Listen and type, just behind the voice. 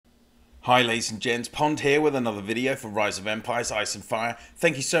Hi ladies and gents, Pond here with another video for Rise of Empires, Ice and Fire.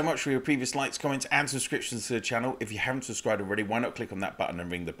 Thank you so much for your previous likes, comments and subscriptions to the channel. If you haven't subscribed already, why not click on that button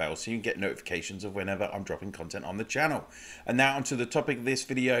and ring the bell so you can get notifications of whenever I'm dropping content on the channel. And now onto the topic of this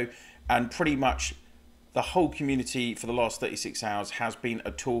video, and pretty much the whole community for the last 36 hours has been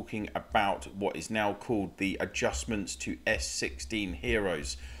talking about what is now called the adjustments to S16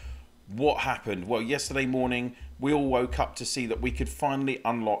 Heroes. What happened? Well, yesterday morning we all woke up to see that we could finally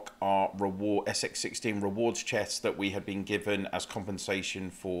unlock our reward SX16 rewards chest that we had been given as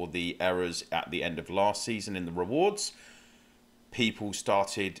compensation for the errors at the end of last season in the rewards. People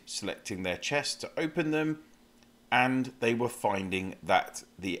started selecting their chests to open them, and they were finding that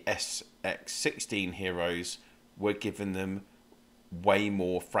the SX16 heroes were giving them way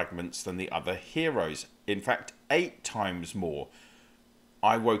more fragments than the other heroes. In fact, 8 times more.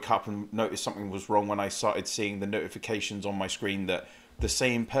 I woke up and noticed something was wrong when I started seeing the notifications on my screen that the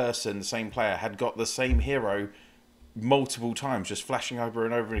same person, the same player, had got the same hero multiple times, just flashing over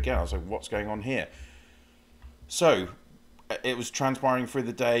and over again. I was like, what's going on here? So it was transpiring through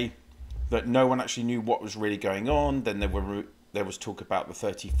the day that no one actually knew what was really going on. Then there was talk about the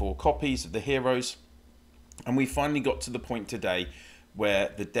 34 copies of the heroes. And we finally got to the point today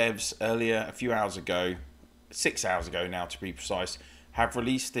where the devs earlier, a few hours ago, 6 hours ago now to be precise, have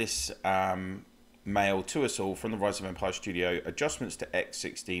released this mail to us all from the Rise of Empire studio, adjustments to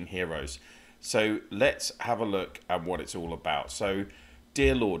X16 Heroes. So let's have a look at what it's all about. So,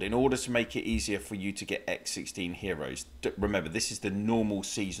 dear Lord, in order to make it easier for you to get X16 Heroes, remember this is the normal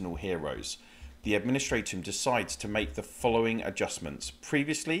seasonal heroes, the administrator decides to make the following adjustments.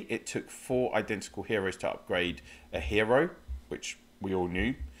 Previously, it took 4 identical heroes to upgrade a hero, which we all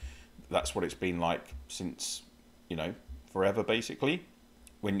knew. That's what it's been like since, you know, forever basically,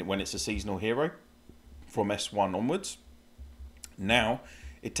 when it's a seasonal hero from S1 onwards. Now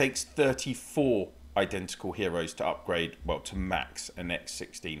it takes 34 identical heroes to upgrade, well, to max an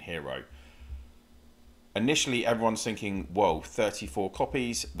X16 hero. Initially everyone's thinking, whoa, 34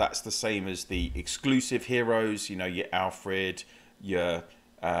 copies, that's the same as the exclusive heroes, you know, your Alfred, your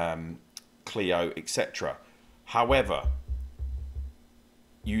Cleo, etc. However,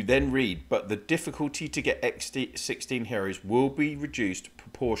 you then read, but the difficulty to get X16 heroes will be reduced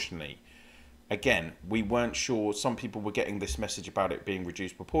proportionally. Again, we weren't sure. Some people were getting this message about it being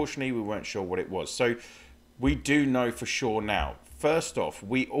reduced proportionally. We weren't sure what it was. So we do know for sure now. First off,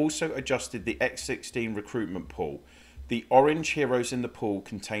 we also adjusted the X16 recruitment pool. The orange heroes in the pool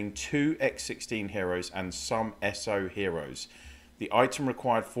contain 2 X16 heroes and some SO heroes. The item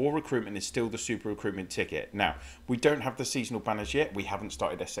required for recruitment is still the super recruitment ticket. Now, we don't have the seasonal banners yet. We haven't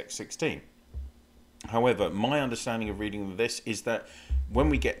started SX16. However, my understanding of reading this is that when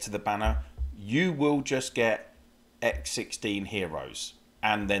we get to the banner, you will just get X16 heroes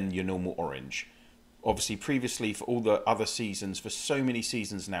and then your normal orange. Obviously, previously for all the other seasons, for so many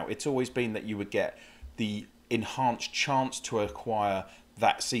seasons now, it's always been that you would get the enhanced chance to acquire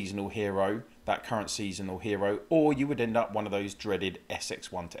that seasonal hero, that current seasonal hero, or you would end up one of those dreaded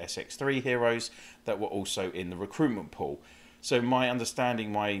SX1 to SX3 heroes that were also in the recruitment pool. So my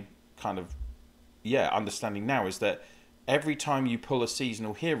understanding, understanding now is that every time you pull a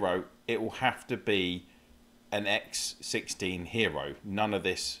seasonal hero, it will have to be an X16 hero. None of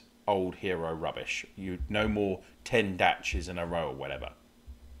this old hero rubbish. No more 10 datches in a row or whatever,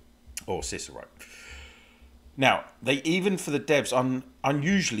 or Cicero. Now, they even for the devs,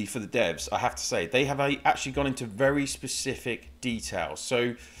 unusually for the devs, I have to say, they have actually gone into very specific detail.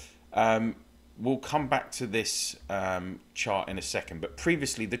 So we'll come back to this chart in a second. But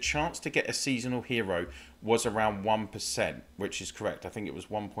previously, the chance to get a seasonal hero was around 1%, which is correct. I think it was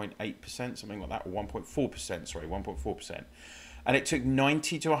 1.8%, something like that, or 1.4%, sorry, 1.4%. And it took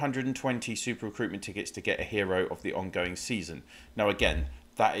 90 to 120 super recruitment tickets to get a hero of the ongoing season. Now, again,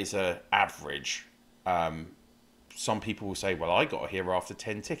 that is an average. Some people will say, well, I got a hero after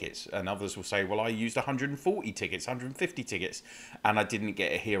 10 tickets. And others will say, well, I used 140 tickets, 150 tickets, and I didn't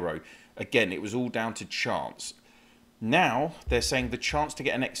get a hero. Again, it was all down to chance. Now, they're saying the chance to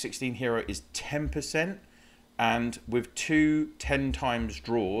get an X16 hero is 10%. And with 2 10 times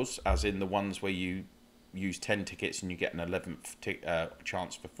draws, as in the ones where you use 10 tickets and you get an 11th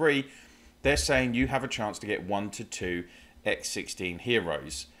chance for free, they're saying you have a chance to get 1 to 2 X16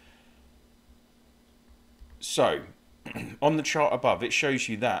 heroes. So, on the chart above, it shows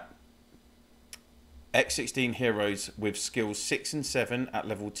you that X16 heroes with skills 6 and 7 at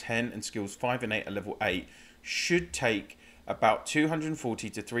level 10 and skills 5 and 8 at level 8 should take about 240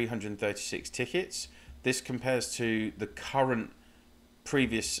 to 336 tickets. This compares to the current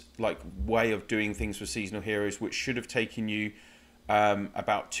previous way of doing things with seasonal heroes, which should have taken you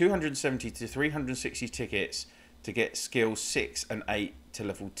about 270 to 360 tickets to get skill 6 and 8 to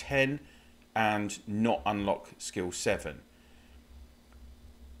level 10 and not unlock skill 7.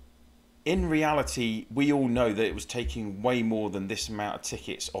 In reality, we all know that it was taking way more than this amount of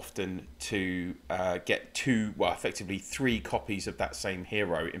tickets often to get effectively 3 copies of that same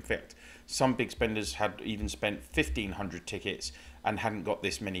hero. In fact, some big spenders had even spent 1,500 tickets and hadn't got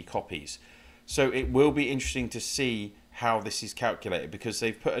this many copies. So it will be interesting to see how this is calculated, because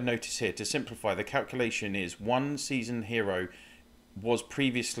they've put a notice here to simplify. The calculation is one season hero was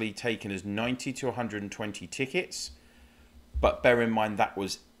previously taken as 90 to 120 tickets, but bear in mind that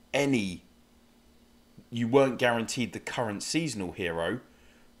was you weren't guaranteed the current seasonal hero,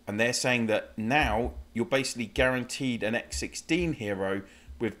 and they're saying that now you're basically guaranteed an X16 hero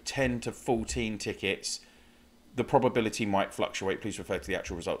with 10 to 14 tickets. The probability might fluctuate. Please refer to the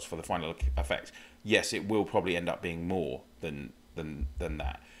actual results for the final effect. Yes, it will probably end up being more than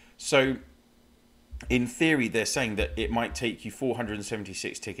that. So in theory, they're saying that it might take you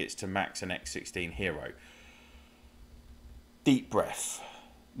 476 tickets to max an X16 hero. Deep breath.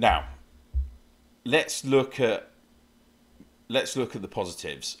 Now, let's look at the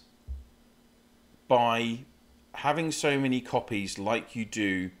positives. By having so many copies like you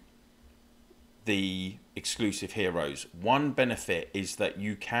do the exclusive heroes, one benefit is that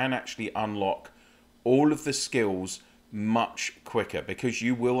you can actually unlock all of the skills much quicker, because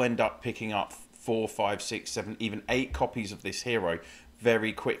you will end up picking up 4, 5, 6, 7, even 8 copies of this hero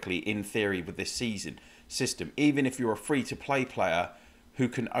very quickly, in theory, with this season system. Even if you're a free-to-play player who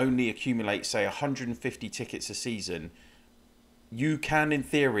can only accumulate, say, 150 tickets a season, you can, in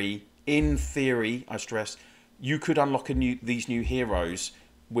theory, I stress, you could unlock these new heroes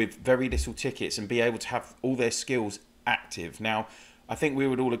with very little tickets and be able to have all their skills active. Now, I think we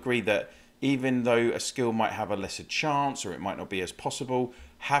would all agree that even though a skill might have a lesser chance or it might not be as possible,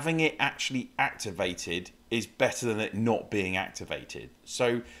 having it actually activated is better than it not being activated.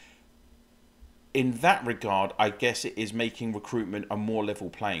 So in that regard, I guess it is making recruitment a more level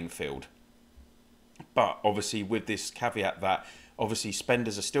playing field. But obviously with this caveat that obviously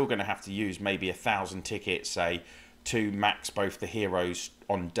spenders are still going to have to use maybe 1,000 tickets, say, to max both the heroes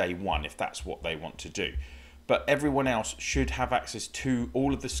on day one, if that's what they want to do. But everyone else should have access to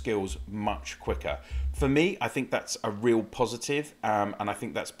all of the skills much quicker. For me, I think that's a real positive, and I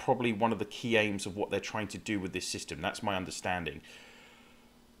think that's probably one of the key aims of what they're trying to do with this system. That's my understanding.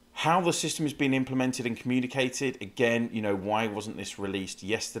 How the system has been implemented and communicated, again, you know, why wasn't this released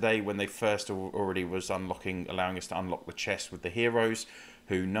yesterday when they first already was allowing us to unlock the chest with the heroes?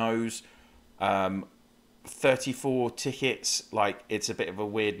 Who knows? 34 tickets, like, it's a bit of a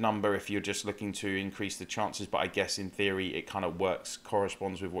weird number if you're just looking to increase the chances, but I guess in theory it kind of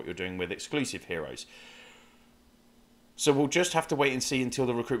corresponds with what you're doing with exclusive heroes. So we'll just have to wait and see until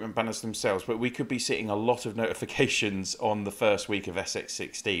the recruitment banners themselves, but we could be seeing a lot of notifications on the first week of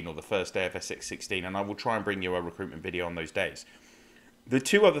SX16 or the first day of SX16, and I will try and bring you a recruitment video on those days. The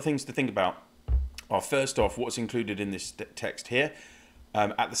two other things to think about are, first off, what's included in this text here.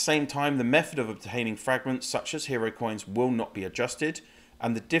 At the same time, the method of obtaining fragments such as hero coins will not be adjusted,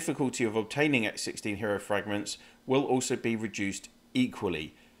 and the difficulty of obtaining X16 hero fragments will also be reduced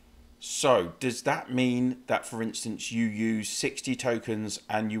equally. So does that mean that, for instance, you use 60 tokens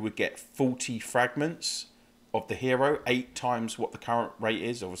and you would get 40 fragments of the hero, 8 times what the current rate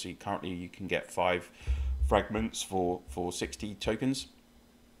is? Obviously, currently you can get 5 fragments for 60 tokens.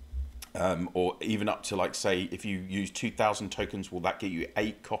 Or even up to, like, say, if you use 2,000 tokens, will that get you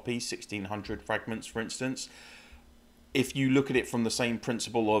 8 copies, 1,600 fragments, for instance? If you look at it from the same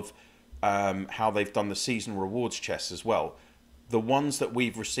principle of how they've done the season rewards chests as well, the ones that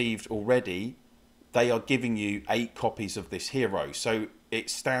we've received already, they are giving you 8 copies of this hero. So it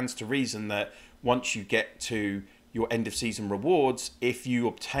stands to reason that once you get to your end of season rewards, if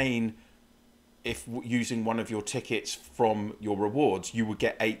using one of your tickets from your rewards, you would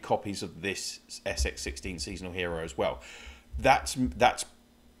get 8 copies of this SX16 seasonal hero as well. That's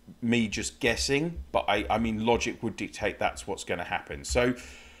me just guessing, but I mean, logic would dictate that's what's going to happen. So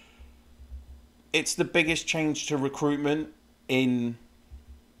it's the biggest change to recruitment in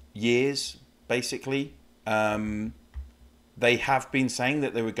years, basically. They have been saying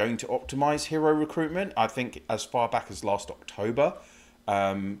that they were going to optimize hero recruitment, I think, as far back as last October.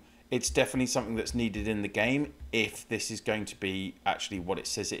 It's definitely something that's needed in the game if this is going to be actually what it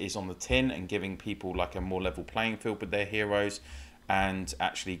says it is on the tin, and giving people like a more level playing field with their heroes, and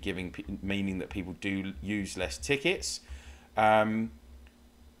actually meaning that people do use less tickets. For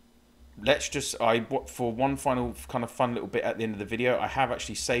one final kind of fun little bit at the end of the video, I have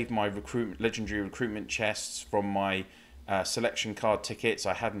actually saved my legendary recruitment chests from my selection card tickets.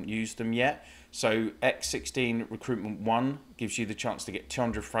 I haven't used them yet. So X16 Recruitment 1 gives you the chance to get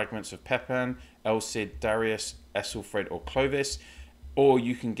 200 fragments of Pepin, Elcid, Darius, Ethelfred or Clovis. Or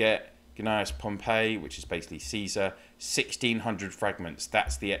you can get Gnaeus Pompey, which is basically Caesar, 1600 fragments.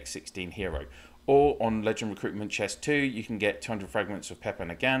 That's the X16 hero. Or on Legend Recruitment Chest 2, you can get 200 fragments of Pepin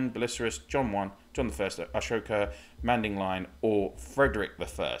again, Belisarius, John 1, John the 1st, Ashoka, Manding Line, or Frederick the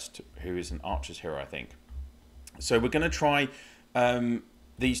 1st, who is an archer's hero, I think. So we're going to try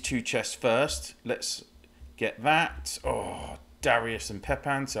these two chests first. Let's get that. Oh, Darius and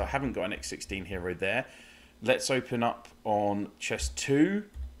Pepin. So I haven't got an X16 hero there. Let's open up on chest 2.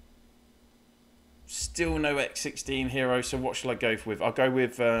 Still no X16 hero. So what shall I go with? I'll go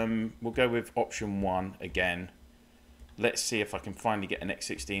with we'll go with option 1 again. Let's see if I can finally get an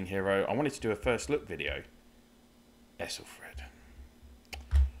X16 hero. I wanted to do a first look video. Ethelfred.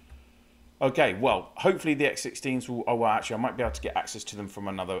 Okay, well, hopefully the X16s will... Oh, well, actually, I might be able to get access to them from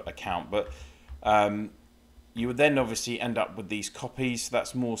another account. But you would then obviously end up with these copies.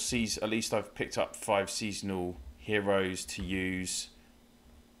 That's more season. At least I've picked up 5 seasonal heroes to use.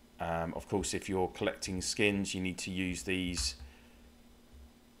 Of course, if you're collecting skins, you need to use these.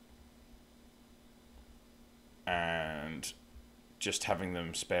 And just having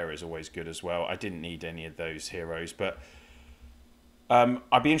them spare is always good as well. I didn't need any of those heroes, but...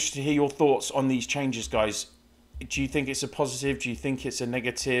 I'd be interested to hear your thoughts on these changes, guys. Do you think it's a positive? Do you think it's a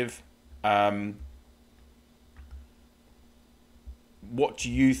negative? What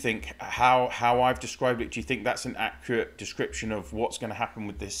do you think? How I've described it, do you think that's an accurate description of what's going to happen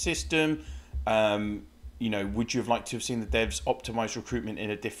with this system? You know, would you have liked to have seen the devs optimize recruitment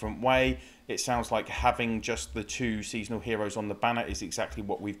in a different way? It sounds like having just the 2 seasonal heroes on the banner is exactly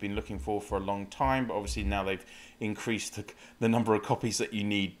what we've been looking for a long time. But obviously now they've increased the number of copies that you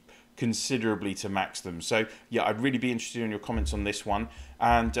need considerably to max them. So yeah, I'd really be interested in your comments on this one.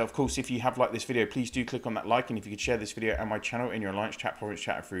 And of course, if you have liked this video, please do click on that like. And if you could share this video and my channel in your Alliance chat, forums,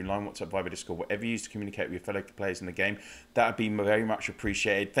 chat through line, WhatsApp, Viber, Discord, whatever you use to communicate with your fellow players in the game, that would be very much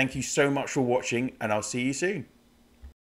appreciated. Thank you so much for watching, and I'll see you soon.